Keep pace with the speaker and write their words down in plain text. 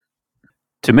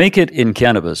To make it in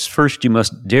cannabis, first you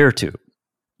must dare to.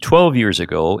 12 years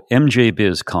ago, MJ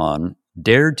BizCon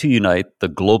dared to unite the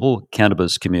global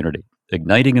cannabis community,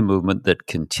 igniting a movement that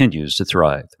continues to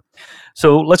thrive.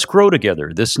 So let's grow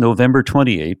together this November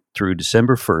 28th through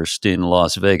December 1st in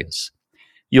Las Vegas.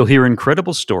 You'll hear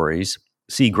incredible stories,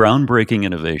 see groundbreaking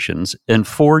innovations, and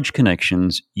forge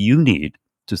connections you need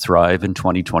to thrive in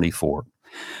 2024.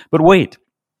 But wait,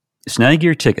 snag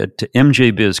your ticket to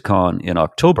MJ BizCon in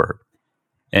October,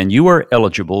 and you are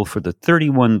eligible for the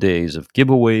 31 days of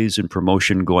giveaways and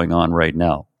promotion going on right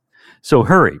now. So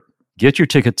hurry, get your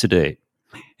ticket today.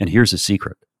 And here's a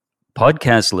secret.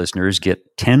 Podcast listeners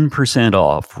get 10%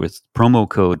 off with promo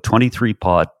code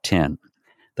 23pod10.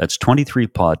 That's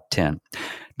 23pod10.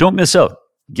 Don't miss out.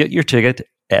 Get your ticket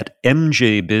at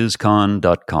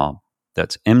mjbizcon.com.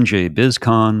 That's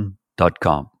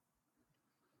mjbizcon.com.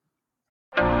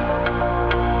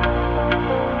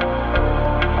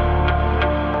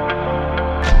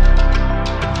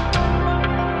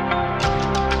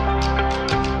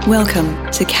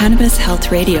 Welcome to Cannabis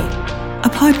Health Radio,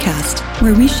 a podcast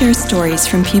where we share stories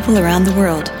from people around the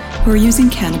world who are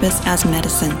using cannabis as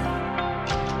medicine.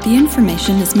 The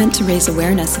information is meant to raise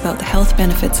awareness about the health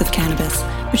benefits of cannabis,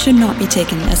 but should not be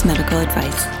taken as medical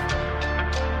advice.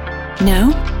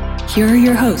 Now, here are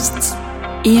your hosts,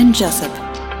 Ian Jessup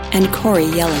and Corey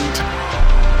Yelland.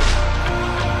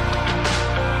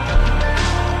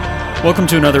 Welcome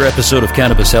to another episode of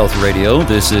Cannabis Health Radio.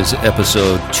 This is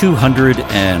episode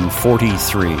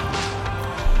 243.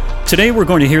 Today we're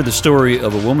going to hear the story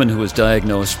of a woman who was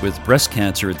diagnosed with breast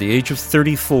cancer at the age of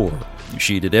 34.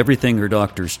 She did everything her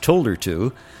doctors told her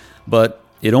to, but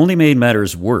it only made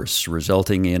matters worse,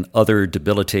 resulting in other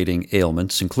debilitating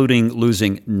ailments, including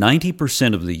losing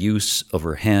 90% of the use of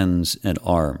her hands and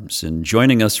arms. And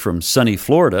joining us from sunny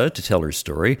Florida to tell her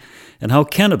story and how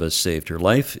cannabis saved her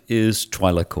life is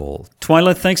Twyla Cole.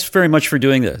 Twyla, thanks very much for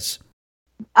doing this.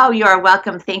 Oh, you are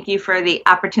welcome. Thank you for the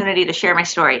opportunity to share my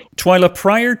story. Twyla,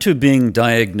 prior to being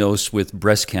diagnosed with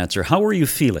breast cancer, how were you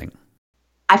feeling?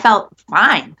 I felt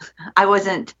fine. I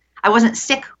wasn't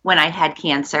sick when I had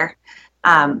cancer.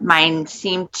 Mine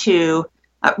seemed to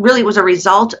really was a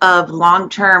result of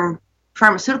long-term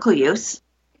pharmaceutical use.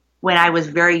 When I was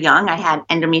very young, I had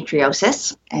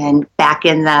endometriosis, and back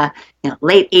in the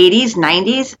late 80s,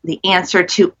 90s, the answer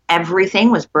to everything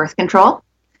was birth control.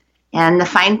 And the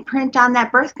fine print on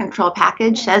that birth control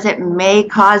package says it may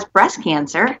cause breast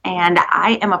cancer, and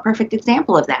I am a perfect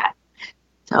example of that.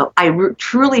 So I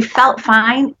truly felt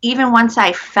fine, even once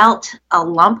I felt a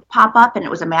lump pop up, and it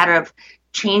was a matter of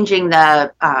changing the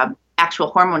actual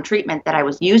hormone treatment that I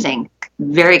was using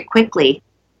very quickly.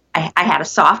 I had a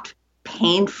soft,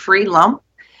 pain-free lump,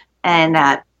 and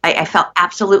I felt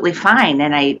absolutely fine.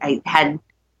 And I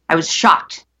was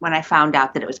shocked when I found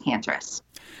out that it was cancerous.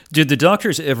 Did the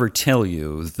doctors ever tell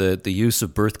you that the use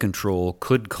of birth control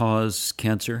could cause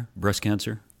cancer, breast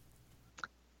cancer?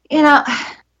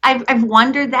 I've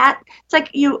wondered that. It's like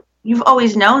I've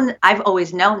always known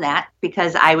that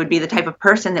because I would be the type of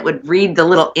person that would read the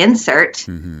little insert,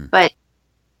 but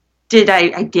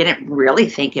I didn't really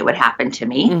think it would happen to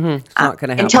me. It's not going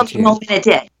to happen until to the you. moment it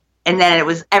did. And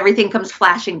then everything comes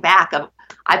flashing back of,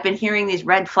 I've been hearing these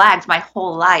red flags my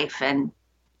whole life, and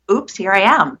oops, here I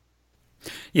am.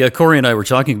 Yeah, Corey and I were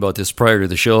talking about this prior to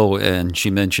the show, and she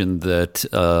mentioned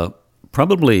that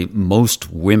probably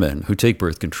most women who take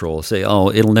birth control say,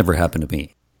 oh, it'll never happen to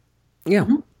me. Yeah.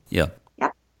 Mm-hmm. Yeah.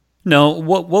 Yep. Now,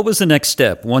 what was the next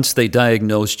step once they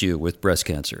diagnosed you with breast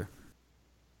cancer?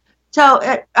 So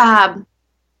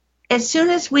as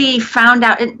soon as we found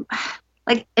out,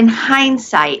 in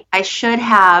hindsight, I should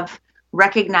have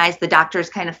recognized the doctor's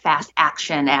kind of fast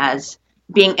action as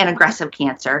being an aggressive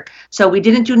cancer. So we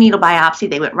didn't do needle biopsy.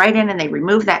 They went right in and they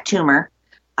removed that tumor.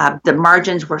 The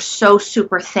margins were so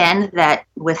super thin that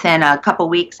within a couple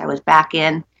weeks, I was back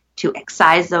in to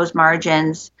excise those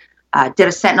margins. Did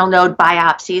a sentinel node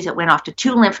biopsies. It went off to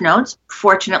 2 lymph nodes.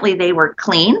 Fortunately, they were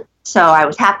clean, so I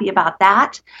was happy about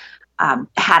that.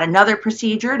 Had another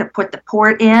procedure to put the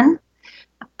port in.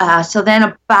 So then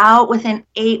about within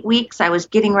 8 weeks, I was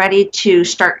getting ready to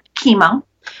start chemo.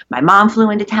 My mom flew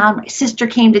into town. My sister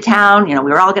came to town. We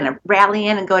were all going to rally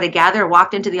in and go together.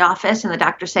 Walked into the office, and the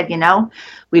doctor said,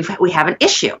 we have an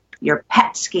issue. Your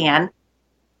PET scan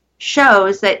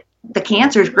shows that the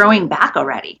cancer is growing back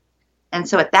already. And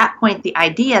so at that point, the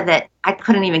idea that I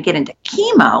couldn't even get into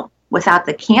chemo without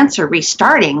the cancer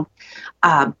restarting,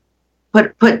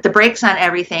 put the brakes on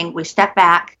everything. We stepped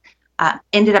back,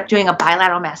 ended up doing a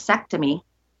bilateral mastectomy.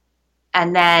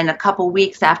 And then a couple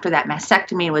weeks after that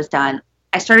mastectomy was done,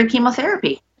 I started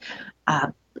chemotherapy.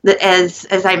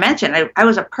 as I mentioned, I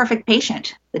was a perfect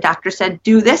patient. The doctor said,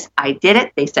 do this. I did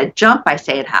it. They said, jump. I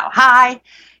said, how high?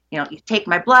 You take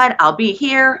my blood. I'll be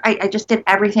here. I just did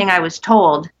everything I was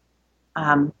told,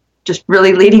 just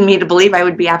really leading me to believe I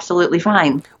would be absolutely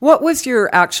fine. What was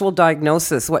your actual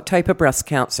diagnosis? What type of breast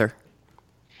cancer?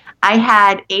 I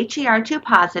had HER2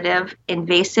 positive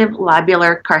invasive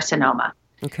lobular carcinoma.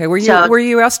 Okay. Were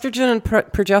you estrogen and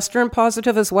progesterone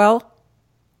positive as well?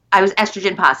 I was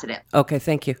estrogen positive. Okay,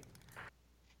 thank you.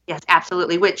 Yes,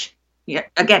 absolutely. Which,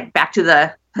 again, back to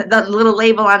the little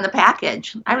label on the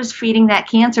package. I was feeding that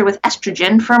cancer with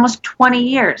estrogen for almost 20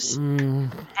 years.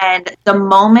 And the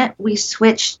moment we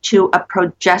switched to a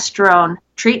progesterone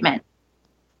treatment,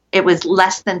 it was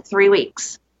less than 3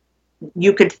 weeks.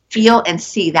 You could feel and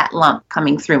see that lump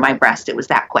coming through my breast. It was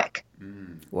that quick.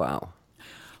 Wow.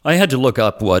 I had to look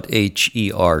up what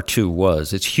HER2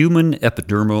 was. It's human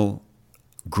epidermal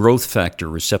growth factor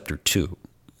receptor 2.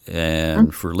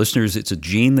 And for listeners, it's a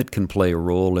gene that can play a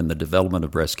role in the development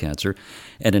of breast cancer.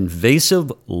 And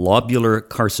invasive lobular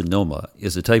carcinoma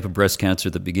is a type of breast cancer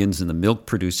that begins in the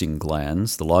milk-producing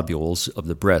glands, the lobules of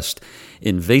the breast.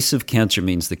 Invasive cancer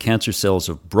means the cancer cells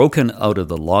are broken out of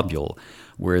the lobule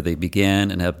where they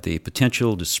began and have the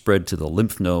potential to spread to the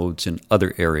lymph nodes and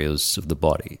other areas of the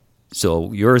body.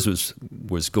 So yours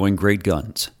was going great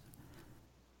guns.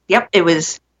 Yep, it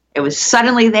was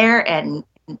suddenly there, and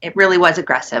it really was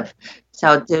aggressive.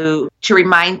 So to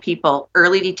remind people,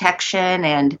 early detection,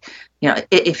 and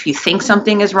if you think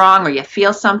something is wrong or you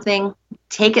feel something,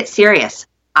 take it serious.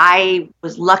 I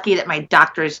was lucky that my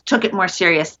doctors took it more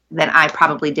serious than I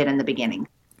probably did in the beginning.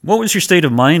 What was your state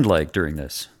of mind like during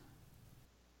this?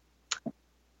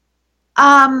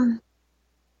 At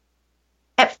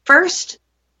first,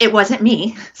 it wasn't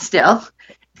me still,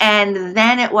 and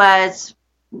then it was,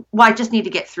 well, I just need to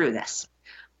get through this.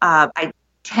 I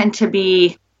tend to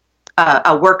be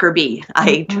a worker bee.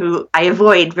 I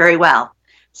avoid very well.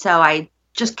 So I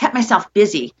just kept myself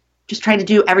busy, just trying to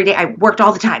do every day. I worked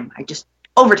all the time. I just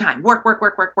overtime, work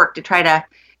to try to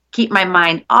keep my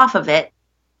mind off of it.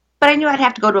 But I knew I'd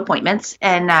have to go to appointments,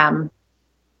 and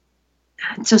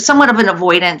so somewhat of an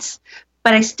avoidance.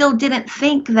 But I still didn't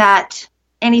think that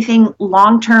anything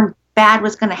long-term bad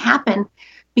was going to happen,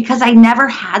 because I never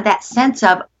had that sense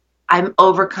of I'm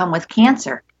overcome with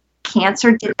cancer.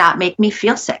 Cancer did not make me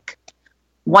feel sick.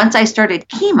 Once I started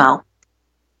chemo,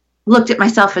 looked at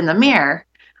myself in the mirror,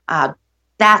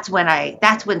 that's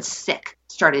when sick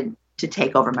started to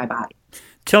take over my body.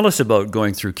 Tell us about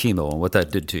going through chemo and what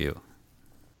that did to you.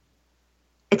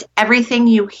 It's everything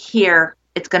you hear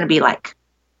it's going to be like.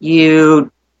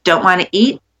 You don't want to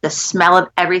eat. The smell of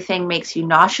everything makes you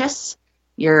nauseous.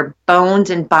 Your bones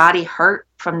and body hurt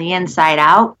from the inside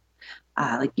out.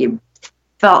 Like you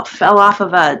fell off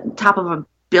of top of a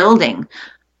building.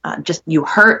 Just you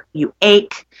hurt, you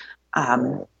ache.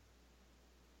 You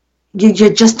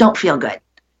just don't feel good.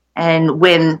 And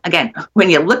when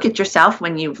you look at yourself,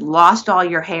 when you've lost all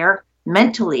your hair,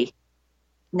 mentally,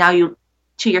 now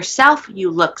to yourself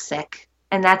you look sick,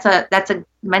 and that's a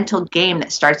mental game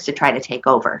that starts to try to take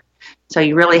over. So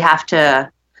you really have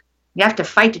to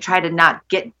fight to try to not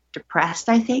get depressed,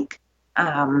 I think.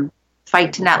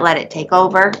 Fight to not let it take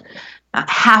over.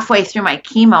 Halfway through my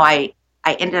chemo,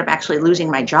 I ended up actually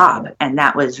losing my job, and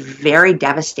that was very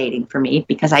devastating for me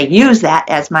because I used that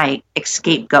as my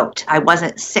scapegoat. I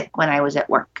wasn't sick when I was at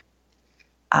work.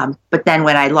 But then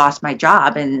when I lost my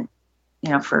job, and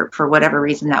for whatever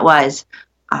reason that was,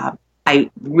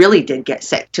 I really did get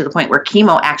sick to the point where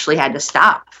chemo actually had to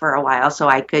stop for a while so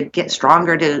I could get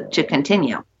stronger to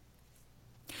continue.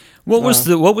 What was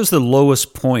the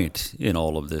lowest point in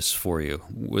all of this for you?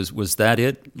 Was that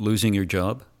it, losing your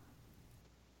job?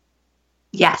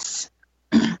 Yes,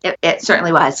 it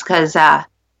certainly was, because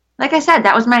like I said,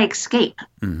 that was my escape.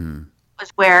 Mm-hmm. It was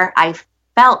where I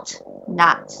felt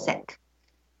not sick.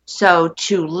 So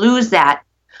to lose that,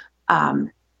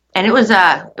 and it was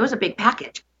a big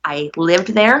package. I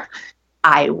lived there,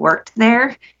 I worked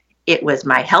there. It was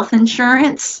my health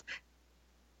insurance.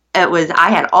 I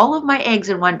had all of my eggs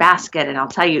in one basket, and I'll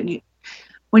tell you,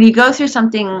 when you go through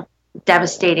something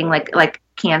devastating like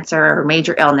cancer or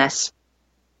major illness,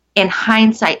 in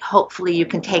hindsight, hopefully you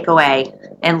can take away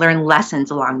and learn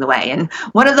lessons along the way. And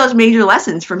one of those major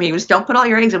lessons for me was don't put all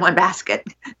your eggs in one basket.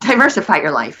 Diversify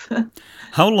your life.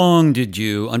 How long did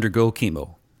you undergo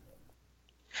chemo?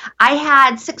 I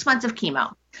had 6 months of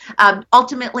chemo.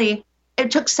 Ultimately,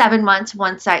 it took 7 months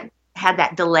once I had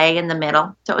that delay in the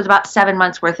middle. So it was about 7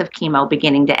 months worth of chemo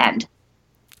beginning to end.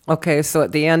 Okay, so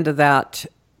at the end of that,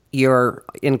 you're,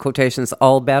 in quotations,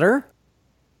 all better?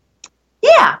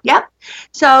 Yeah, yep.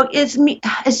 So as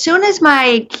soon as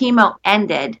my chemo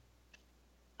ended,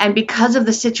 and because of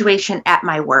the situation at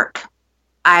my work,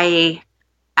 I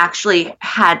actually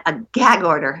had a gag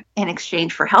order in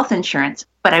exchange for health insurance,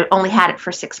 but I only had it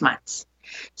for 6 months.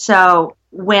 So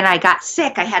when I got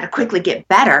sick, I had to quickly get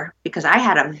better because I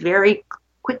had a very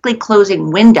quickly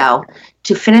closing window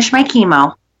to finish my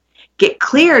chemo, get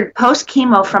cleared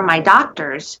post-chemo from my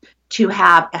doctors to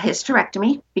have a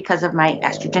hysterectomy because of my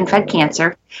estrogen-fed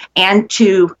cancer, and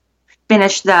to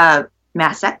finish the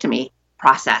mastectomy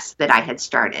process that I had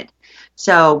started.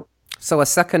 So a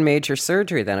second major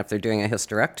surgery then, if they're doing a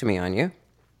hysterectomy on you.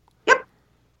 Yep.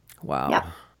 Wow. Yep.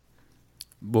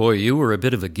 Boy, you were a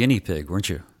bit of a guinea pig, weren't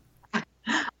you?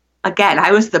 Again,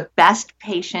 I was the best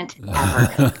patient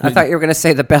ever. I thought you were going to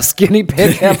say the best guinea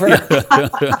pig ever.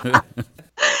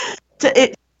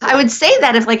 I would say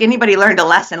that if anybody learned a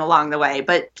lesson along the way,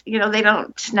 but they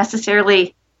don't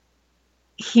necessarily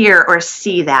hear or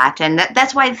see that, and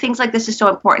that's why things like this is so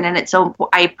important. And it's so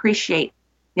I appreciate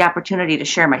the opportunity to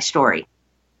share my story.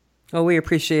 Well, we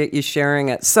appreciate you sharing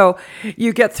it. So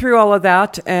you get through all of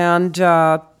that, and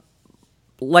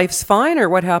life's fine, or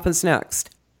what happens next?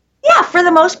 Yeah, for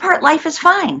the most part, life is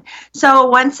fine. So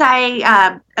once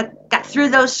I got through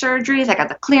those surgeries, I got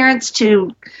the clearance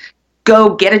to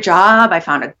go get a job. I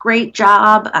found a great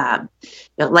job.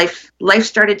 Life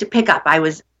started to pick up. I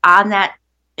was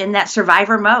in that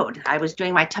survivor mode. I was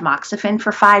doing my tamoxifen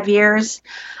for 5 years.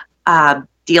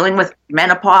 Dealing with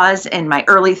menopause in my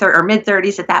early or mid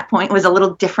 30s at that point was a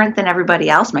little different than everybody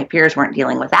else. My peers weren't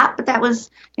dealing with that, but that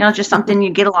was, just something you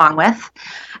get along with.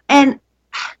 And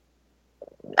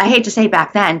I hate to say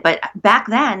back then, but back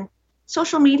then,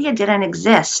 social media didn't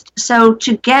exist. So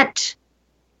to get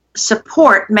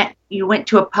support meant you went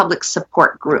to a public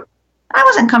support group. I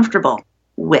wasn't comfortable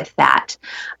with that.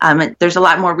 There's a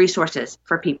lot more resources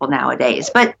for people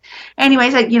nowadays. But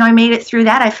anyways, I made it through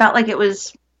that. I felt like I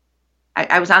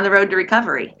was on the road to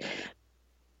recovery.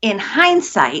 In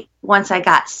hindsight, once I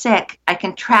got sick, I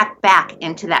can track back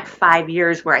into that 5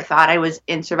 years where I thought I was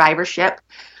in survivorship,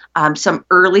 some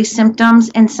early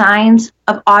symptoms and signs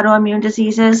of autoimmune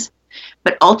diseases.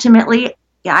 But ultimately,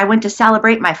 I went to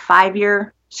celebrate my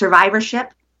 5-year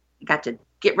survivorship. I got to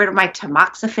get rid of my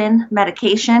tamoxifen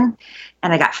medication,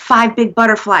 and I got 5 big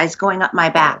butterflies going up my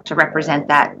back to represent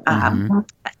that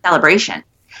celebration.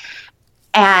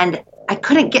 And I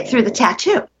couldn't get through the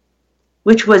tattoo,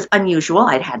 which was unusual.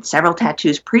 I'd had several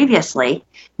tattoos previously.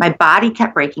 My body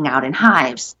kept breaking out in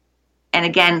hives. And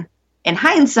again, in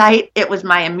hindsight, it was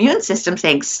my immune system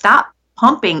saying, stop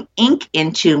pumping ink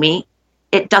into me.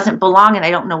 It doesn't belong and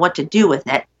I don't know what to do with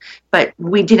it. But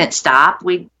we didn't stop.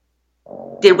 We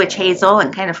did witch hazel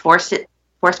and kind of forced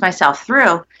myself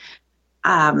through.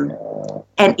 And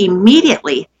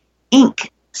immediately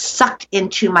ink sucked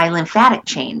into my lymphatic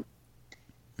chain,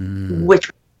 which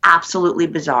was absolutely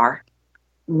bizarre.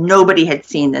 Nobody had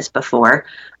seen this before.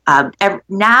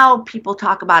 Now people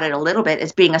talk about it a little bit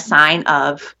as being a sign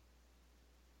of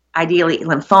ideally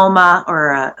lymphoma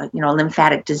or a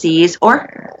lymphatic disease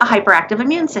or a hyperactive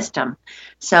immune system.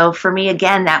 So for me,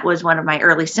 again, that was one of my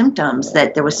early symptoms,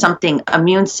 that there was something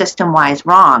immune system wise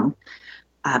wrong.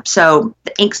 So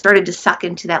the ink started to suck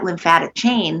into that lymphatic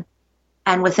chain.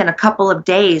 And within a couple of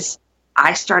days,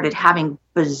 I started having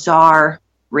bizarre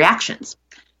reactions.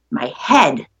 My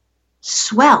head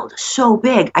swelled so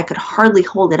big, I could hardly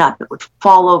hold it up. It would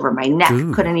fall over. My neck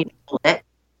couldn't even hold it.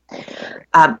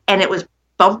 And it was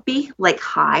bumpy like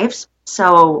hives.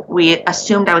 So we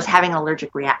assumed I was having an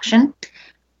allergic reaction.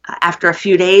 After a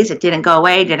few days, it didn't go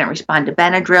away, didn't respond to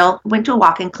Benadryl. Went to a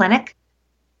walk-in clinic,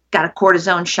 got a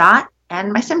cortisone shot,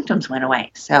 and my symptoms went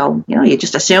away. So, you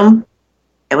just assume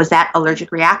it was that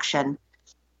allergic reaction.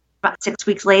 About 6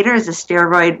 weeks later, as the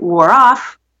steroid wore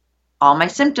off, all my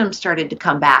symptoms started to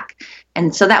come back.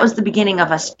 And so that was the beginning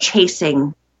of us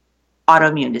chasing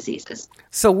autoimmune diseases.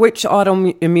 So which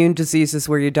autoimmune diseases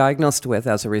were you diagnosed with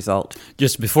as a result?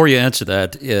 Just before you answer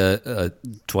that,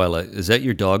 Twyla, is that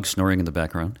your dog snoring in the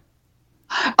background?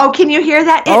 Oh, can you hear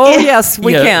that? Yes,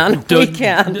 we can. We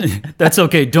can. That's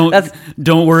okay.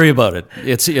 Don't worry about it.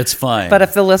 It's fine. But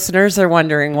if the listeners are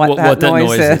wondering what that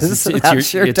noise is,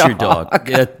 it's your dog.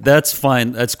 That's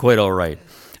fine. That's quite all right.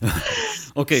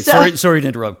 Okay, sorry to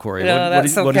interrupt, Corey. No,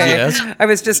 that's okay. What did you ask? I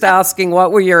was just asking,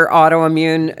 what were your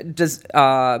autoimmune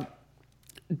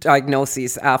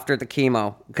diagnoses after the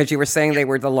chemo? Because you were saying they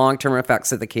were the long-term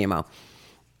effects of the chemo.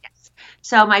 Yes.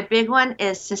 So my big one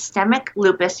is systemic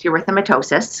lupus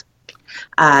erythematosus.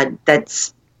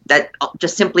 That's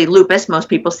just simply lupus, most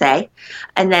people say.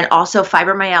 And then also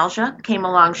fibromyalgia came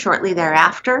along shortly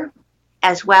thereafter.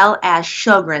 as well as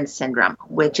Sjogren's syndrome,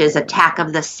 which is attack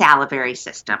of the salivary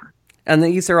system. And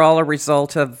these are all a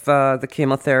result of the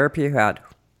chemotherapy you had?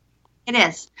 It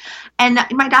is. And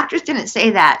my doctors didn't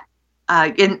say that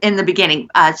in the beginning,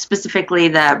 specifically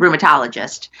the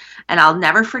rheumatologist. And I'll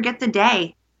never forget the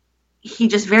day. He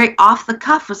just very off the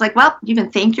cuff was like, well, you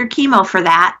can thank your chemo for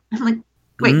that. I'm like,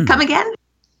 wait, come again?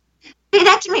 Say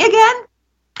that to me again?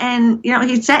 And,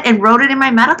 he said and wrote it in my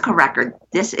medical record.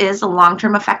 This is a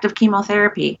long-term effect of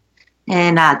chemotherapy.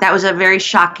 And that was a very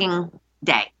shocking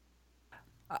day.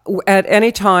 At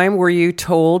any time, were you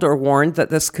told or warned that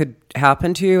this could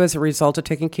happen to you as a result of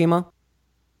taking chemo?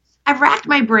 I've racked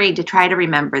my brain to try to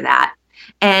remember that.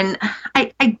 And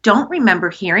I don't remember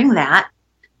hearing that,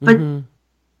 but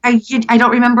I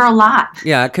don't remember a lot.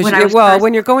 Yeah, because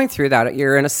when you're going through that,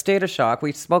 you're in a state of shock.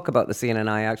 We spoke about this, Ian and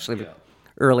I, actually,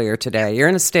 earlier today. You're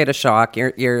in a state of shock.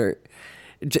 You're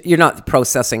not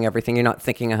processing everything. You're not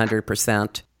thinking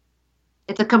 100%.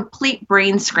 It's a complete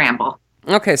brain scramble.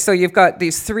 Okay, so you've got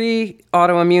these 3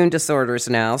 autoimmune disorders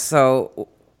now. So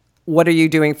what are you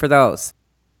doing for those?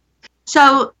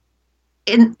 So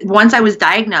once I was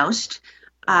diagnosed,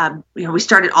 we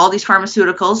started all these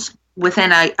pharmaceuticals.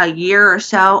 Within a year or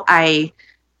so, I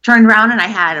turned around and I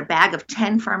had a bag of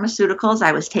 10 pharmaceuticals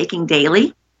I was taking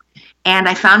daily. And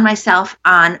I found myself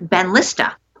on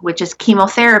Benlysta, which is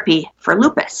chemotherapy for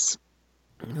lupus.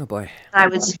 Oh, boy. I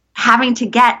was having to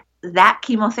get that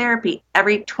chemotherapy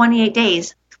every 28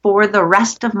 days for the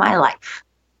rest of my life.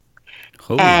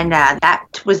 Oh. And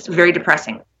that was very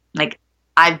depressing. Like,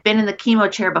 I've been in the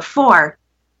chemo chair before,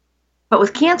 but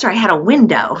with cancer, I had a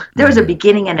window. There was a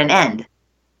beginning and an end.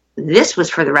 This was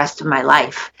for the rest of my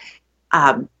life.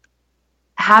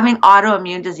 Having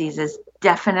autoimmune diseases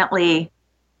definitely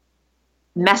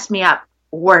messed me up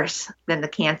worse than the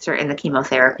cancer and the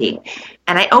chemotherapy.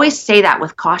 And I always say that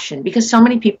with caution because so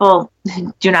many people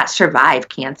do not survive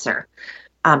cancer.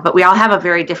 But we all have a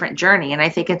very different journey. And I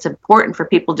think it's important for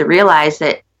people to realize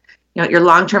that, your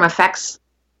long-term effects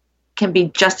can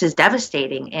be just as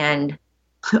devastating and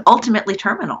ultimately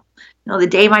terminal. The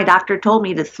day my doctor told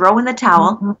me to throw in the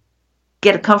towel,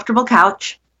 get a comfortable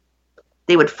couch,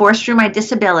 they would force through my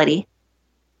disability,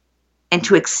 and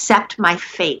to accept my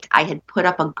fate. I had put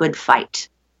up a good fight.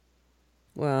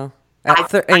 Well,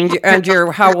 and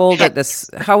you're how old at this?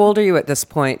 How old are you at this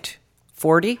point?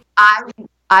 40?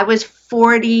 I was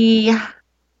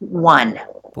 41.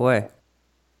 Boy.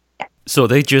 So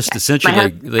they just essentially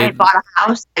I bought a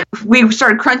house. We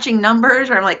started crunching numbers,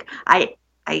 and I'm like,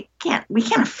 we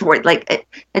can't afford,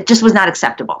 it just was not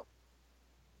acceptable.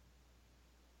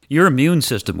 Your immune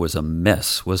system was a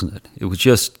mess, wasn't it? It was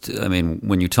just,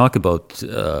 when you talk about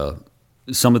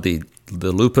some of the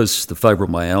lupus, the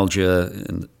fibromyalgia,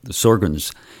 and the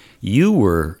Sjogren's, you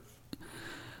were,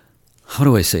 how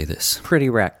do I say this? Pretty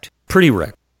wrecked. Pretty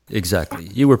wrecked, exactly.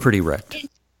 You were pretty wrecked.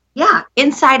 Yeah,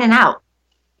 inside and out.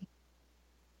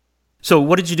 So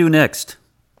what did you do next?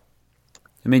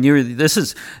 This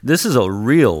is a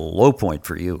real low point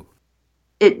for you.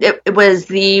 It was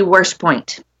the worst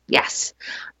point. Yes.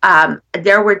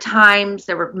 There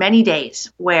were many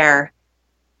days where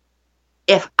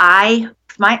if my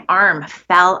arm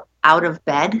fell out of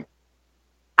bed,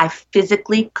 I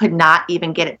physically could not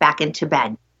even get it back into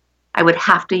bed. I would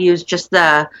have to use just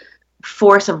the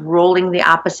force of rolling the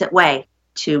opposite way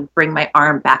to bring my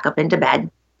arm back up into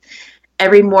bed.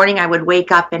 Every morning I would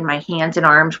wake up and my hands and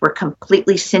arms were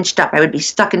completely cinched up. I would be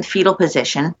stuck in fetal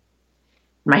position.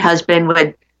 My husband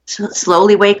would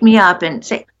slowly wake me up and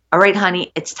say, all right,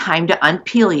 honey, it's time to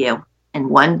unpeel you. And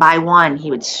one by one,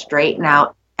 he would straighten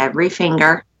out every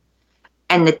finger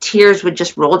and the tears would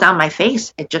just roll down my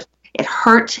face. It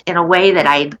hurt in a way that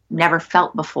I'd never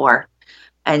felt before.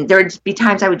 And there'd be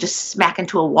times I would just smack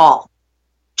into a wall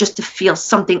just to feel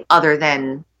something other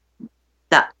than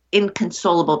the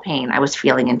inconsolable pain I was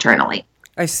feeling internally.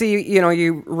 I see,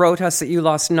 you wrote us that you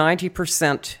lost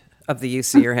 90% of the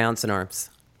use of your hands and arms.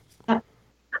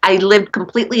 I lived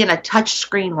completely in a touch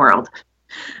screen world.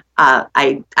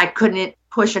 I couldn't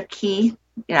push a key.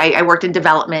 I worked in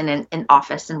development and in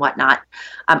office and whatnot.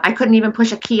 I couldn't even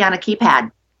push a key on a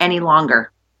keypad any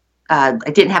longer. I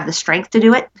didn't have the strength to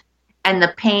do it. And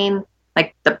the pain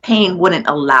wouldn't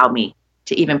allow me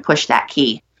to even push that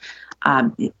key.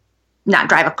 Not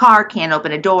drive a car, can't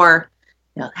open a door.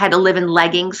 Had to live in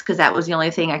leggings because that was the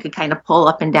only thing I could kind of pull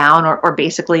up and down, or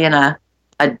basically in a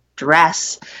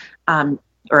dress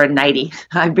or a nightie.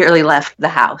 I barely left the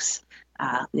house.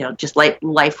 Just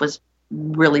life was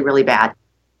really, really bad.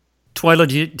 Twyla,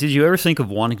 did you ever think of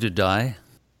wanting to die?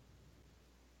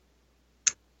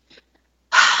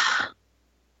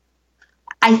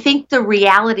 I think the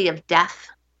reality of death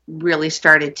really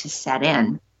started to set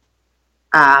in.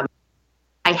 I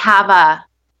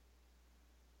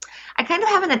kind of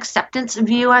have an acceptance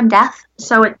view on death,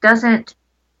 so it doesn't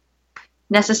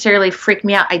necessarily freak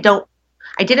me out. I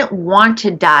didn't want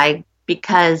to die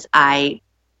because I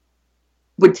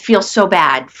would feel so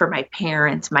bad for my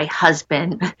parents, my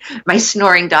husband, my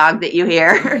snoring dog that you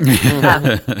hear.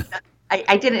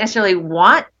 I didn't necessarily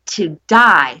want to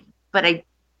die, but I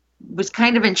was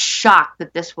kind of in shock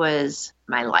that this was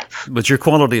my life. But your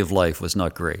quality of life was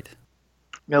not great.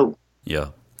 No. Yeah.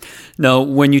 Now,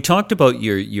 when you talked about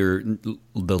the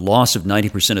loss of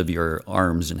 90% of your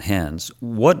arms and hands,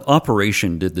 what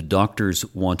operation did the doctors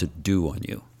want to do on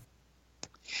you?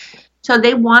 So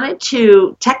they wanted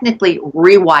to technically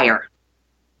rewire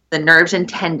the nerves and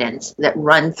tendons that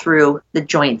run through the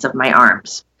joints of my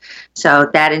arms. So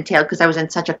that entailed, because I was in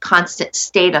such a constant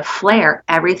state of flare,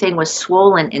 everything was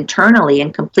swollen internally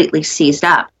and completely seized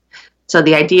up. So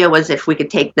the idea was if we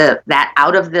could take that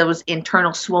out of those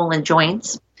internal swollen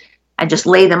joints and just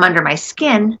lay them under my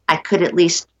skin, I could at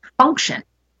least function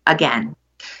again.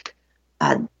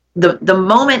 The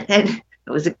moment that it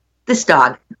was this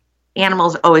dog,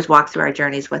 animals always walk through our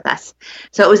journeys with us.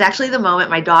 So it was actually the moment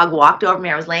my dog walked over me.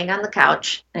 I was laying on the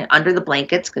couch under the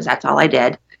blankets because that's all I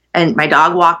did. And my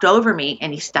dog walked over me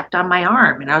and he stepped on my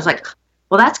arm. And I was like,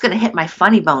 well, that's going to hit my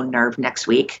funny bone nerve next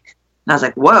week. And I was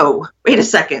like, whoa, wait a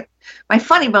second. My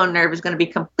funny bone nerve is going to be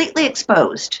completely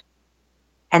exposed.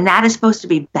 And that is supposed to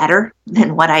be better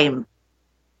than what I am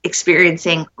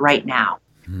experiencing right now.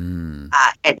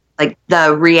 Like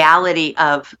the reality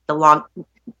of the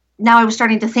now I was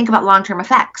starting to think about long-term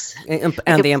effects. And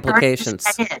the implications.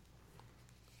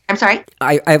 I'm sorry?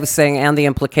 I was saying, and the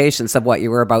implications of what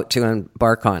you were about to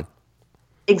embark on.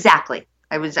 Exactly.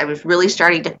 I was really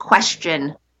starting to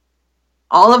question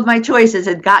all of my choices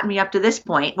had gotten me up to this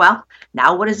point. Well,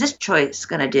 now what is this choice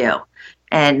going to do?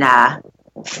 And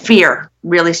fear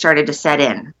really started to set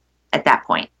in at that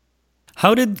point.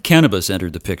 How did cannabis enter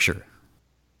the picture?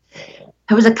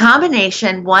 It was a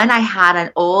combination. One, I had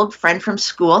an old friend from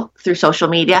school through social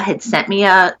media had sent me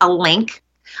a link.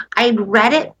 I'd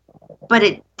read it, but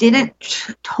it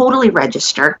didn't totally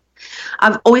register.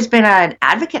 I've always been an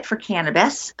advocate for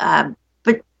cannabis,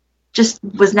 but just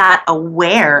was not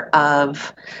aware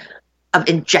of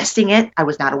ingesting it. I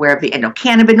was not aware of the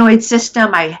endocannabinoid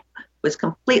system. I was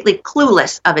completely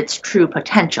clueless of its true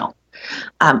potential.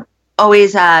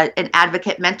 Always an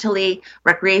advocate mentally,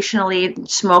 recreationally,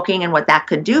 smoking and what that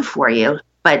could do for you.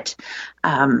 But,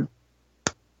 when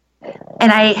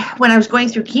I was going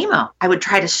through chemo, I would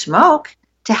try to smoke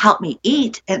to help me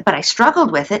eat, but I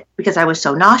struggled with it because I was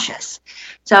so nauseous.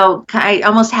 So I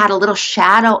almost had a little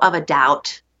shadow of a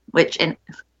doubt, which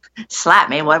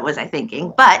slapped me. What was I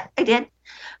thinking? But I did.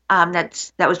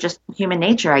 That was just human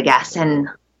nature, I guess, and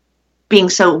being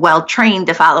so well trained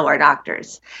to follow our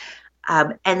doctors.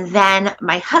 And then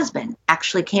my husband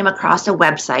actually came across a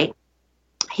website.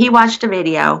 He watched a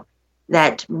video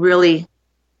that really,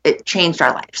 it changed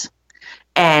our lives.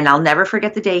 And I'll never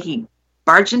forget the day he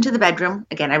barged into the bedroom.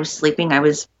 Again, I was sleeping. I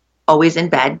was always in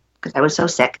bed because I was so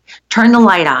sick. Turned the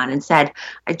light on and said,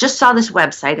 I just saw this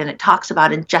website and it talks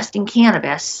about ingesting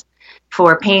cannabis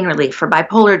for pain relief, for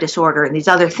bipolar disorder, and these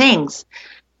other things.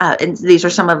 And these are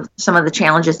some of the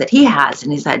challenges that he has.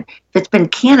 And he said, if it's been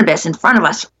cannabis in front of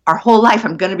us our whole life,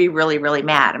 I'm going to be really, really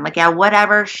mad. I'm like, yeah,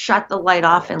 whatever, shut the light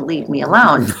off and leave me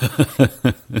alone.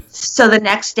 So the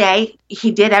next day,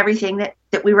 he did everything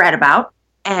that we read about.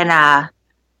 And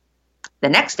the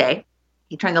next day,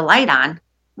 he turned the light on,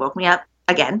 woke me up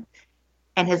again,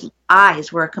 and his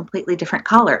eyes were a completely different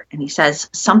color. And he says,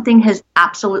 something has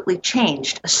absolutely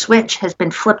changed. A switch has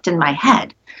been flipped in my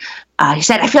head. He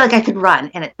said, I feel like I could run.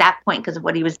 And at that point, because of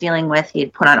what he was dealing with, he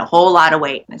had put on a whole lot of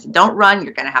weight. And I said, don't run.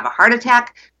 You're going to have a heart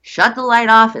attack. Shut the light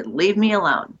off and leave me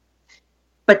alone.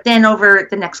 But then over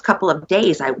the next couple of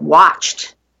days, I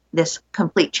watched this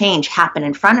complete change happen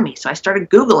in front of me. So I started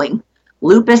Googling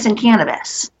lupus and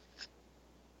cannabis.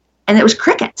 And it was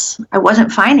crickets. I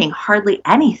wasn't finding hardly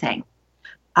anything.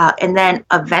 And then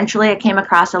eventually I came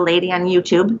across a lady on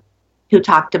YouTube who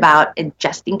talked about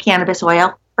ingesting cannabis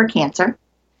oil for cancer.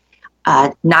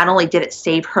 Not only did it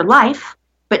save her life,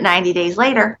 but 90 days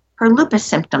later, her lupus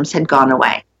symptoms had gone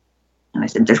away. And I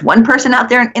said, there's one person out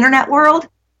there in the internet world,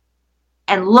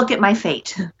 and look at my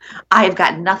fate. I've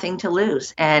got nothing to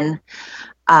lose. And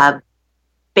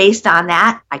based on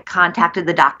that, I contacted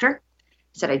the doctor.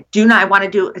 I said, I do not want to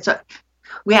do it. So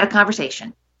we had a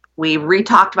conversation. We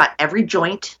re-talked about every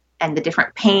joint and the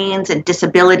different pains and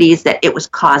disabilities that it was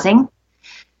causing.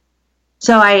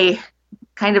 So I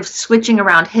kind of switching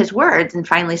around his words and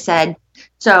finally said,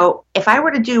 so if I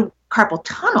were to do carpal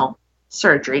tunnel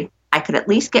surgery, I could at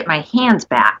least get my hands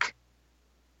back.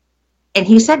 And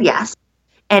he said yes.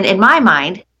 And in my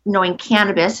mind, knowing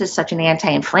cannabis is such an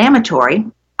anti-inflammatory,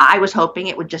 I was hoping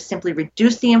it would just simply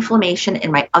reduce the inflammation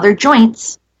in my other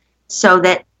joints so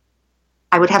that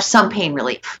I would have some pain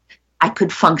relief. I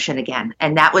could function again.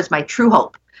 And that was my true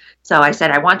hope. So I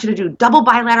said, I want you to do double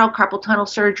bilateral carpal tunnel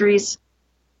surgeries.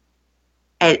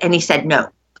 And he said, no.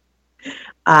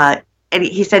 And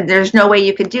he said, there's no way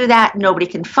you could do that. Nobody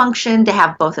can function to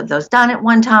have both of those done at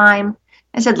one time.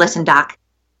 I said, listen, doc,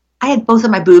 I had both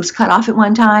of my boobs cut off at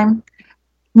one time.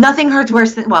 Nothing hurts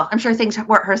worse than, well, I'm sure things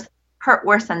hurt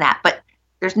worse than that, but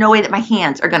there's no way that my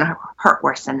hands are going to hurt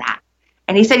worse than that.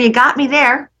 And he said, you got me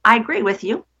there. I agree with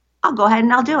you. I'll go ahead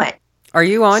and I'll do it. Are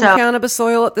you on cannabis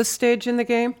oil at this stage in the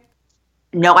game?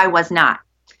 No, I was not.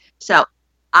 So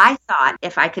I thought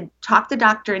if I could talk the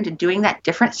doctor into doing that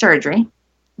different surgery,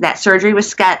 that surgery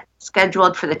was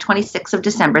scheduled for the 26th of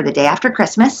December, the day after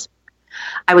Christmas.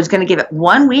 I was going to give it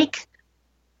 1 week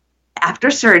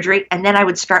after surgery, and then I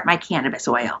would start my cannabis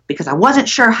oil because I wasn't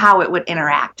sure how it would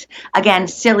interact. Again,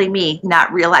 silly me,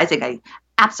 not realizing I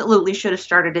absolutely should have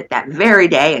started it that very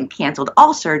day and canceled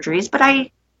all surgeries, but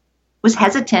I was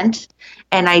hesitant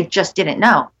and I just didn't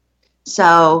know.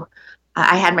 So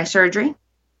I had my surgery.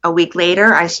 A week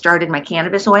later, I started my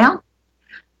cannabis oil.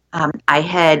 I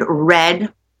had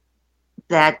read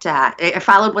that I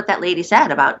followed what that lady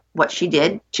said about what she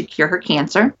did to cure her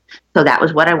cancer. So that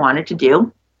was what I wanted to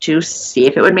do, to see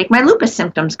if it would make my lupus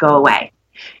symptoms go away.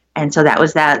 And so that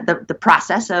was the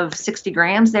process of 60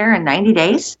 grams there in 90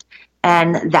 days.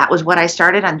 And that was what I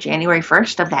started on January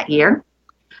 1st of that year.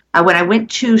 When I went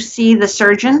to see the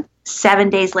surgeon 7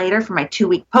 days later for my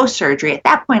 2-week post-surgery, at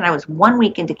that point I was 1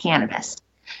 week into cannabis.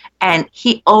 And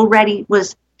he already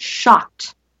was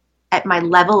shocked at my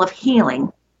level of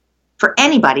healing. For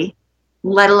anybody,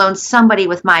 let alone somebody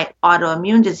with my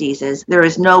autoimmune diseases, there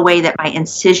is no way that my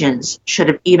incisions should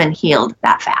have even healed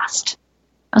that fast.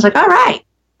 I was like, all right,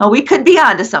 well, we could be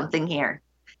onto something here.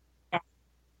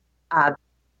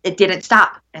 It didn't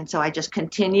stop. And so I just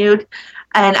continued.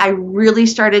 And I really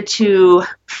started to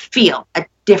feel a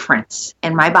difference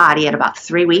in my body at about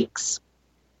 3 weeks.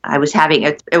 I was having,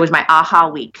 it was my aha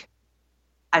week.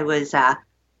 I was the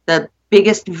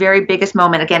very biggest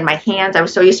moment. Again, my hands, I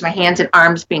was so used to my hands and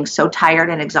arms being so tired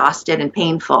and exhausted and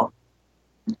painful.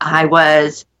 My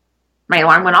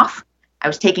alarm went off. I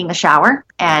was taking a shower.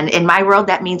 And in my world,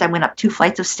 that means I went up 2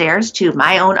 flights of stairs to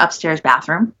my own upstairs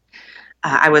bathroom.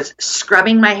 I was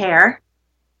scrubbing my hair.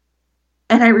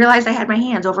 And I realized I had my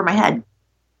hands over my head.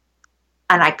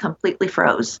 And I completely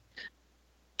froze.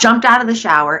 Jumped out of the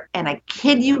shower. And I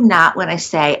kid you not when I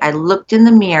say I looked in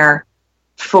the mirror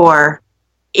for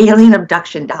alien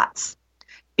abduction dots,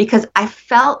 because I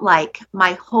felt like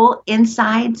my whole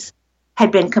insides had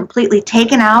been completely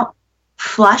taken out,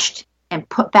 flushed, and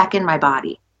put back in my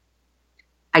body.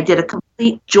 I did a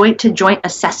complete joint-to-joint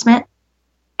assessment,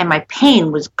 and my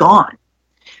pain was gone.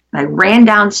 And I ran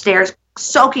downstairs,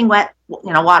 soaking wet,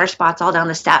 water spots all down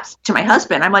the steps, to my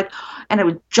husband. I'm like, and I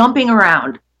was jumping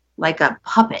around like a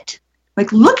puppet.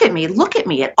 Like, look at me,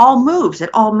 it all moves.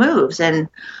 And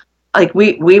like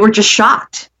we were just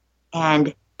shocked,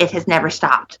 and it has never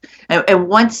stopped. And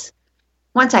once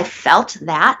I felt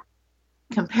that,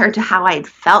 compared to how I had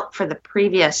felt for the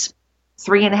previous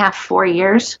 3.5, 4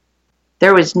 years,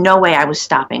 there was no way I was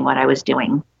stopping what I was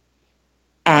doing.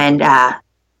 And at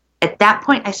that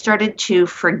point, I started to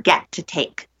forget to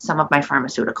take some of my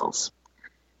pharmaceuticals.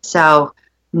 So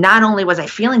not only was I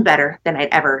feeling better than I'd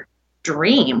ever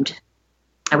dreamed,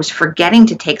 I was forgetting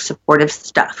to take supportive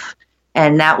stuff.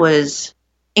 And that was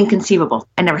inconceivable.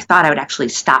 I never thought I would actually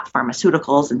stop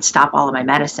pharmaceuticals and stop all of my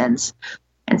medicines.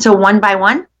 And so one by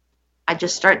one, I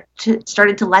just started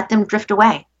to let them drift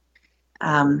away.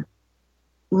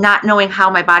 Not knowing how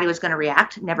my body was going to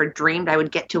react, never dreamed I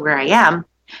would get to where I am.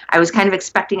 I was kind of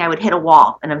expecting I would hit a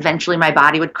wall and eventually my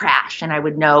body would crash and I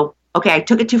would know, okay, I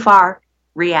took it too far,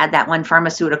 re-add that one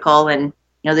pharmaceutical, and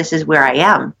this is where I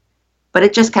am. But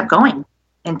it just kept going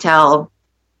until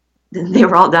they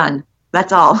were all done.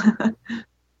 That's all.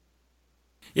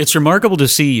 It's remarkable to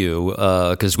see you,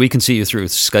 because we can see you through a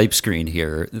Skype screen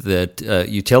here, that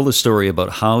you tell the story about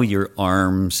how your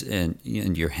arms and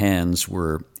your hands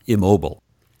were immobile.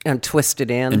 And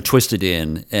twisted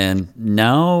in. And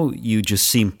now you just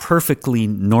seem perfectly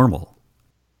normal.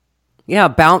 Yeah,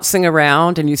 bouncing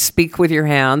around, and you speak with your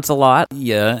hands a lot.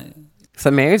 Yeah. It's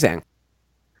amazing.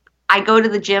 I go to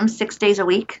the gym 6 days a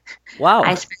week. Wow.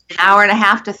 I spend 1.5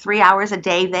 hours to 3 hours a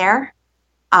day there.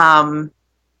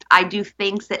 I do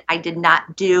things that I did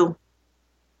not do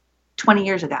 20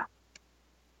 years ago.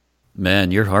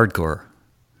 Man, you're hardcore.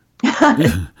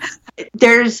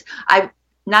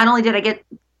 Not only did I get,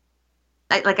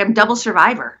 I'm double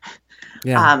survivor.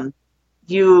 Yeah.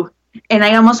 And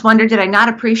I almost wondered, did I not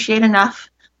appreciate enough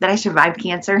that I survived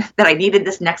cancer, that I needed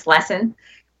this next lesson?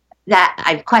 That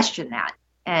I've questioned that.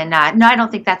 And no, I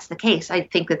don't think that's the case. I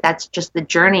think that that's just the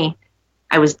journey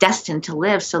I was destined to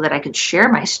live so that I could share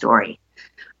my story.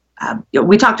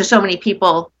 We talk to so many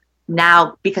people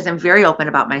now because I'm very open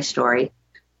about my story.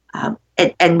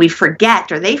 And we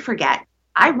forget, or they forget,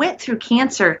 I went through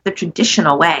cancer the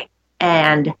traditional way.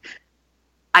 And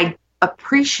I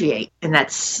appreciate, and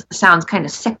that sounds kind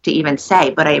of sick to even say,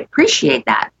 but I appreciate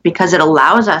that because it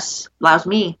allows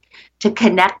me to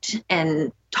connect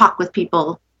and talk with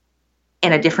people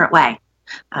in a different way.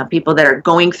 People that are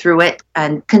going through it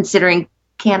and considering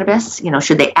cannabis,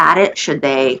 should they add it? Should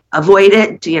they avoid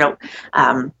it?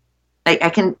 I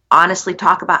can honestly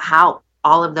talk about how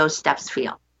all of those steps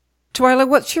feel. Twyla,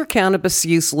 what's your cannabis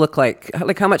use look like?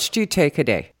 Like, how much do you take a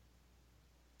day?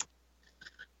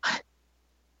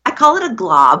 I call it a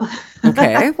glob.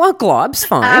 Okay, well, glob's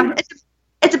fine.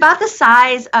 It's about the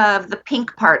size of the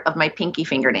pink part of my pinky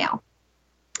fingernail.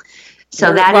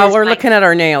 So we're looking at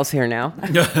our nails here now.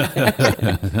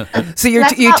 So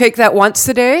you take that once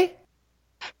a day?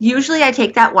 Usually I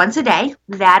take that once a day.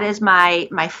 That is my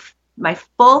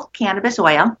full cannabis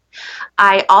oil.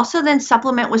 I also then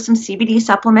supplement with some CBD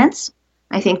supplements.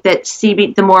 I think that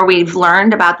the more we've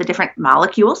learned about the different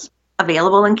molecules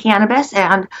available in cannabis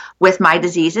and with my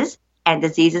diseases and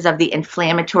diseases of the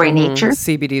inflammatory nature.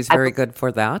 CBD is very good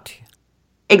for that.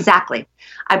 Exactly.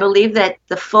 I believe that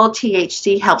the full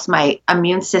THC helps my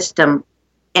immune system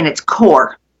in its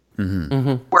core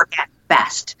work at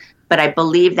best. But I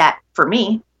believe that for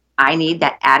me, I need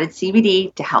that added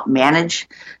CBD to help manage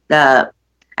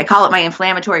I call it my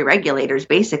inflammatory regulators,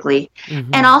 basically.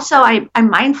 And also I'm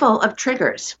mindful of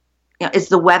triggers. Is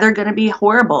the weather going to be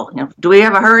horrible? Do we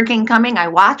have a hurricane coming? I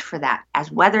watch for that.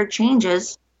 As weather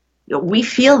changes, we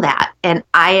feel that. And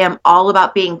I am all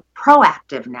about being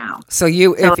proactive now. So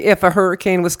if a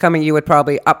hurricane was coming, you would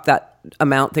probably up that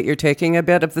amount that you're taking a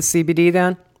bit of the CBD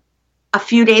then? A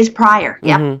few days prior.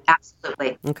 Yep,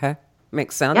 absolutely. Okay.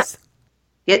 Makes sense.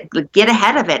 Yep. Get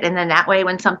ahead of it. And then that way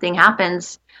when something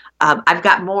happens, I've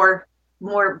got more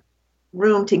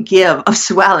room to give of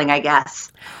swelling, I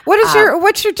guess.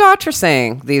 What's your doctor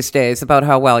saying these days about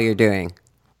how well you're doing?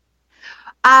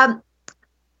 I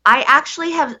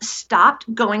actually have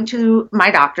stopped going to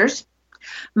my doctors.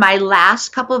 My last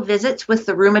couple of visits with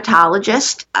the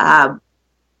rheumatologist, a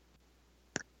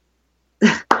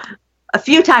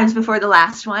few times before the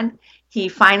last one, he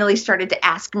finally started to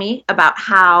ask me about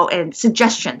how and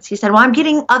suggestions. He said, well, I'm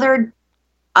getting other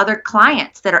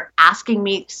clients that are asking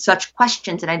me such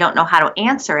questions and I don't know how to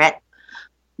answer it.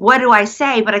 What do I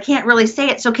say? But I can't really say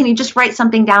it. So can you just write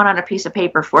something down on a piece of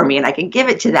paper for me and I can give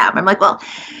it to them? I'm like, well,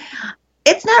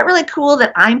 it's not really cool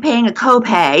that I'm paying a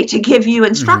copay to give you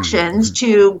instructions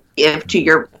to give to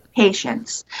your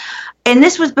patients. And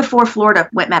this was before Florida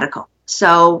went medical.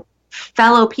 So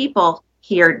fellow people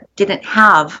here didn't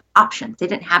have options. They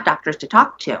didn't have doctors to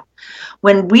talk to.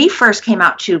 When we first came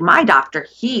out to my doctor,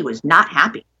 he was not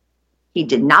happy. He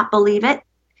did not believe it.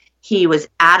 He was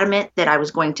adamant that I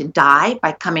was going to die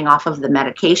by coming off of the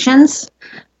medications.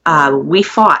 We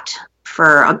fought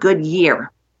for a good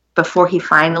year before he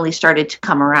finally started to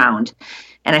come around.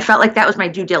 And I felt like that was my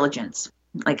due diligence.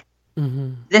 Like,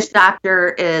 this doctor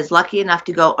is lucky enough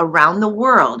to go around the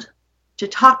world to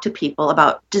talk to people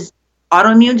about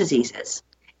autoimmune diseases.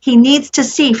 He needs to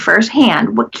see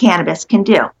firsthand what cannabis can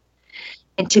do.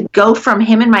 And to go from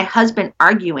him and my husband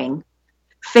arguing,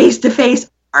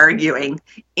 face-to-face arguing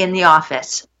in the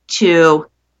office, to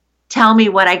tell me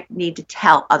what I need to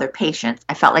tell other patients,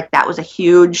 I felt like that was a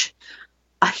huge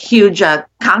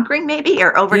conquering maybe,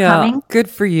 or overcoming. Yeah, good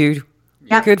for you.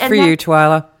 Yep. Good for you,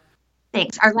 Twyla.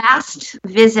 Thanks. Our last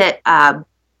visit,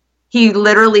 he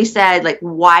literally said, like,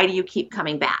 why do you keep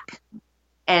coming back?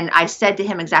 And I said to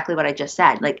him exactly what I just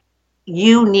said. Like,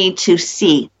 you need to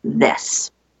see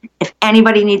this. If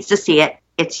anybody needs to see it,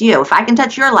 it's you. If I can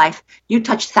touch your life, you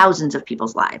touch thousands of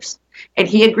people's lives. And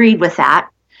he agreed with that.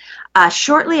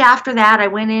 Shortly after that, I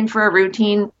went in for a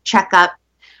routine checkup,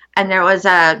 and there was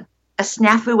a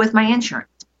snafu with my insurance.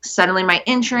 Suddenly my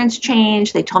insurance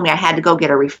changed. They told me I had to go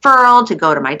get a referral to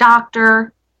go to my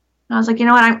doctor. And I was like, you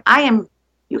know what?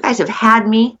 You guys have had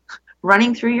me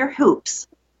running through your hoops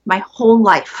my whole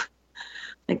life.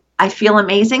 Like, I feel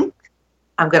amazing.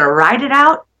 I'm going to ride it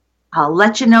out. I'll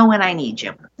let you know when I need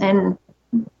you. And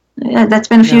that's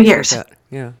been a few years.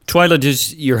 Yeah. Twyla,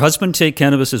 does your husband take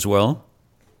cannabis as well?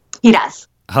 He does.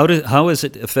 How has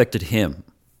it affected him?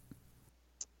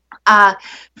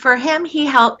 For him,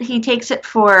 he takes it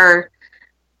for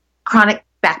chronic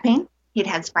back pain. He'd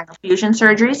had spinal fusion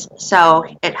surgeries, so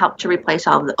it helped to replace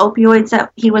all of the opioids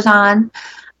that he was on.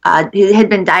 He had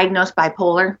been diagnosed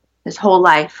bipolar his whole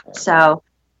life, so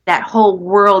that whole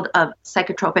world of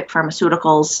psychotropic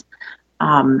pharmaceuticals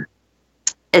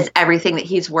is everything that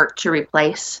he's worked to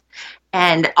replace.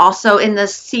 And also in the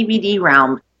CBD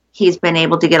realm, he's been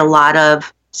able to get a lot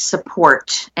of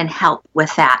support and help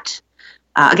with that.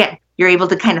 Again, you're able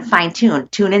to kind of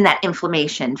tune in that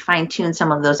inflammation, fine-tune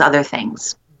some of those other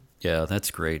things. Yeah, that's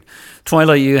great.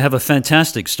 Twyla, you have a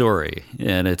fantastic story,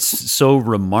 and it's so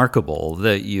remarkable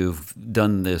that you've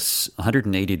done this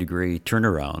 180-degree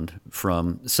turnaround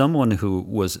from someone who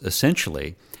was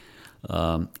essentially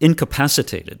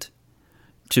incapacitated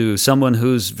to someone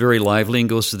who's very lively and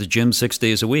goes to the gym 6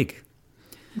 days a week.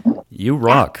 You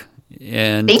rock.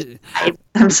 And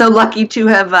I'm so lucky to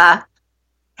have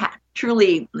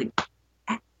truly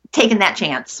taken that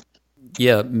chance.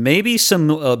 Yeah, maybe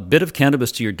a bit of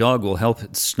cannabis to your dog will help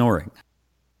its snoring.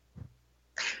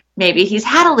 Maybe he's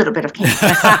had a little bit of cannabis.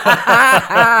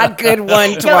 Good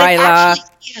one, Twyla.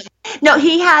 No,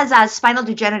 he has spinal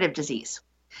degenerative disease.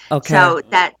 Okay. So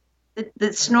that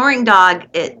the snoring dog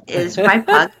is my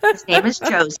pug. His name is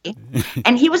Josie,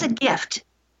 and he was a gift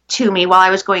to me while I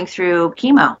was going through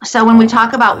chemo. So when we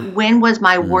talk about when was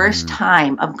my worst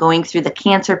time of going through the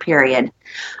cancer period,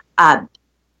 I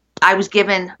was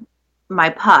given my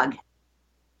pug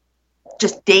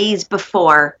just days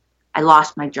before I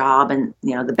lost my job, and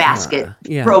the basket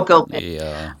broke open.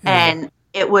 Yeah. And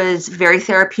it was very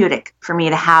therapeutic for me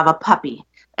to have a puppy.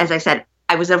 As I said,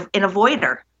 I was an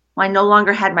avoider. Well, I no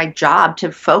longer had my job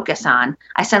to focus on.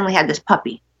 I suddenly had this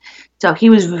puppy. So he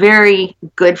was very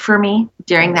good for me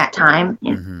during that time.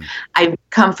 Mm-hmm. I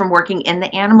come from working in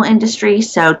the animal industry,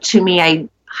 so to me, I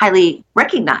highly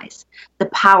recognize the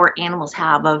power animals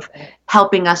have of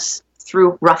helping us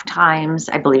through rough times.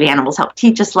 I believe animals help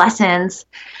teach us lessons.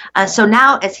 So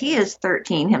now, as he is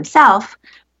 13 himself,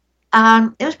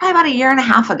 it was probably about a year and a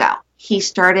half ago, he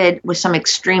started with some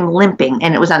extreme limping,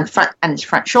 and it was on his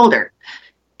front shoulder.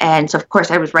 And so, of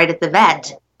course, I was right at the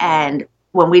vet. And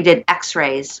when we did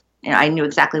x-rays, I knew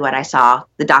exactly what I saw.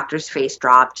 The doctor's face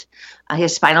dropped.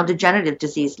 His spinal degenerative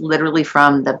disease, literally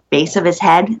from the base of his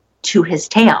head to his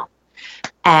tail.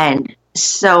 And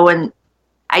so when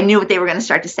I knew what they were going to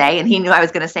start to say, and he knew I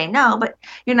was going to say no, but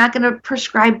you're not going to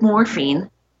prescribe morphine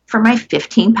for my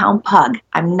 15-pound pug.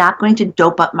 I'm not going to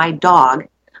dope up my dog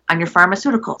on your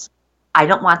pharmaceuticals. I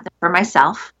don't want them for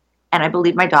myself, and I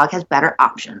believe my dog has better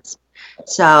options.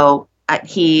 So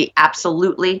he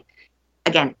absolutely,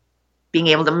 again, being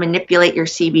able to manipulate your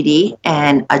CBD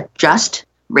and adjust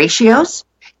ratios.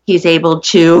 He's able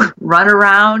to run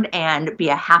around and be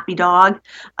a happy dog,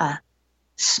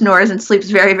 snores and sleeps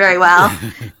very, very well.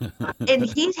 And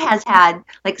he has had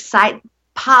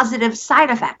positive side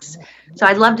effects. So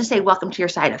I'd love to say, welcome to your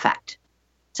side effect.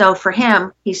 So for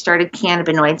him, he started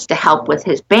cannabinoids to help with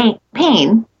his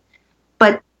pain.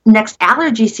 But next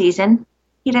allergy season,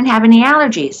 he didn't have any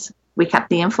allergies. We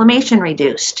kept the inflammation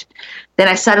reduced. Then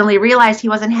I suddenly realized he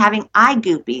wasn't having eye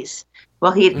goopies.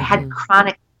 Well, he had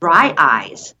chronic dry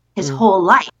eyes his whole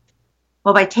life.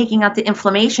 Well, by taking out the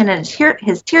inflammation in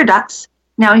his tear ducts,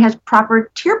 now he has proper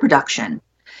tear production.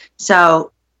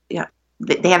 So,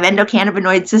 they have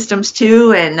endocannabinoid systems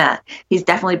too, and he's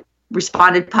definitely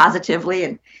responded positively.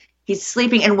 And he's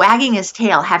sleeping and wagging his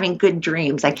tail, having good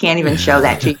dreams. I can't even show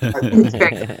that to you. It's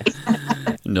very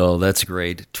No, that's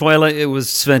great. Twyla, it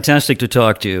was fantastic to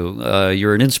talk to you.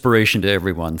 You're an inspiration to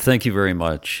everyone. Thank you very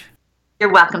much.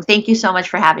 You're welcome. Thank you so much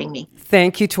for having me.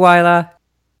 Thank you, Twyla.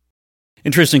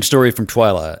 Interesting story from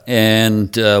Twyla.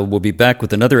 And we'll be back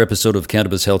with another episode of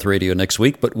Cannabis Health Radio next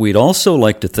week. But we'd also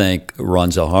like to thank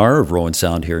Ron Zahar of Rowan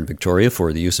Sound here in Victoria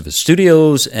for the use of his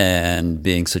studios and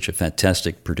being such a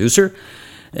fantastic producer.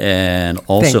 And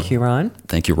also, thank you, Ron.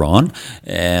 Thank you, Ron.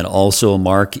 And also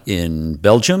Mark in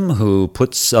Belgium, who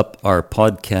puts up our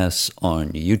podcasts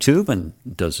on YouTube and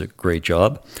does a great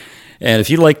job. And if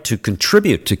you'd like to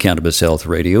contribute to Cannabis Health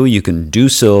Radio, you can do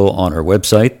so on our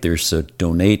website. There's a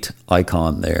donate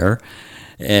icon there.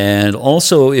 And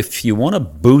also, if you want to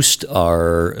boost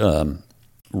our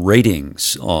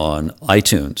ratings on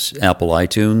iTunes, Apple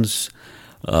iTunes,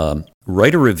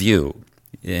 write a review.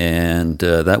 And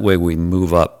that way we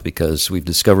move up, because we've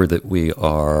discovered that we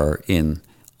are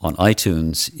on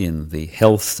iTunes in the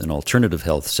health and alternative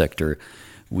health sector.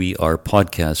 We are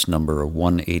podcast number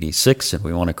 186, and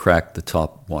we want to crack the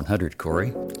top 100,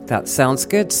 Corey. That sounds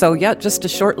good. So, just a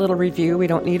short little review. We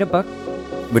don't need a book.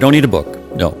 We don't need a book,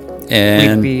 no.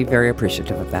 And we'd be very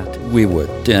appreciative of that. We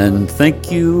would. And thank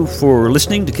you for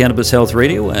listening to Cannabis Health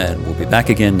Radio, and we'll be back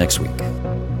again next week.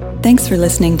 Thanks for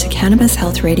listening to Cannabis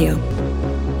Health Radio.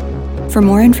 For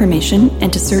more information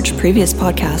and to search previous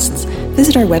podcasts,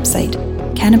 visit our website,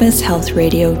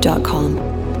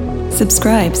 cannabishealthradio.com.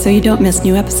 Subscribe so you don't miss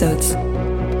new episodes.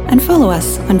 And follow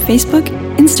us on Facebook,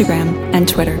 Instagram, and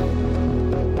Twitter.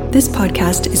 This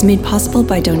podcast is made possible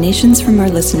by donations from our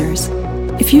listeners.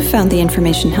 If you found the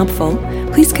information helpful,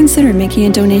 please consider making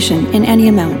a donation in any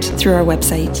amount through our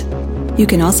website. You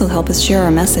can also help us share our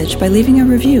message by leaving a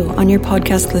review on your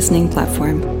podcast listening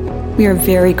platform. We are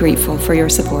very grateful for your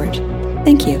support.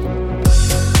 Thank you.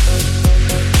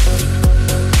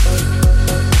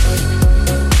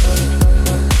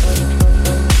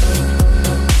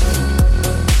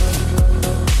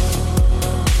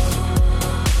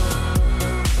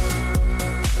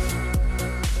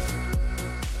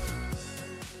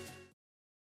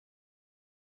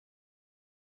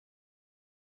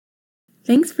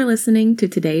 Thanks for listening to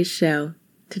today's show.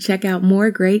 To check out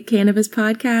more great cannabis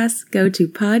podcasts, go to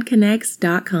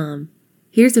podconnects.com.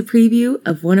 Here's a preview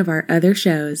of one of our other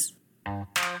shows.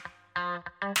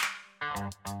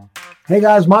 Hey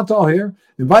guys, Montel here,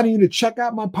 inviting you to check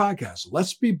out my podcast,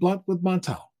 Let's Be Blunt with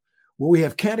Montel, where we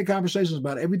have candid conversations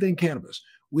about everything cannabis.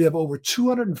 We have over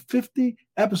 250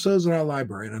 episodes in our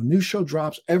library, and a new show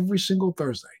drops every single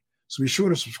Thursday. So be sure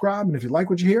to subscribe, and if you like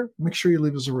what you hear, make sure you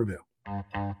leave us a review.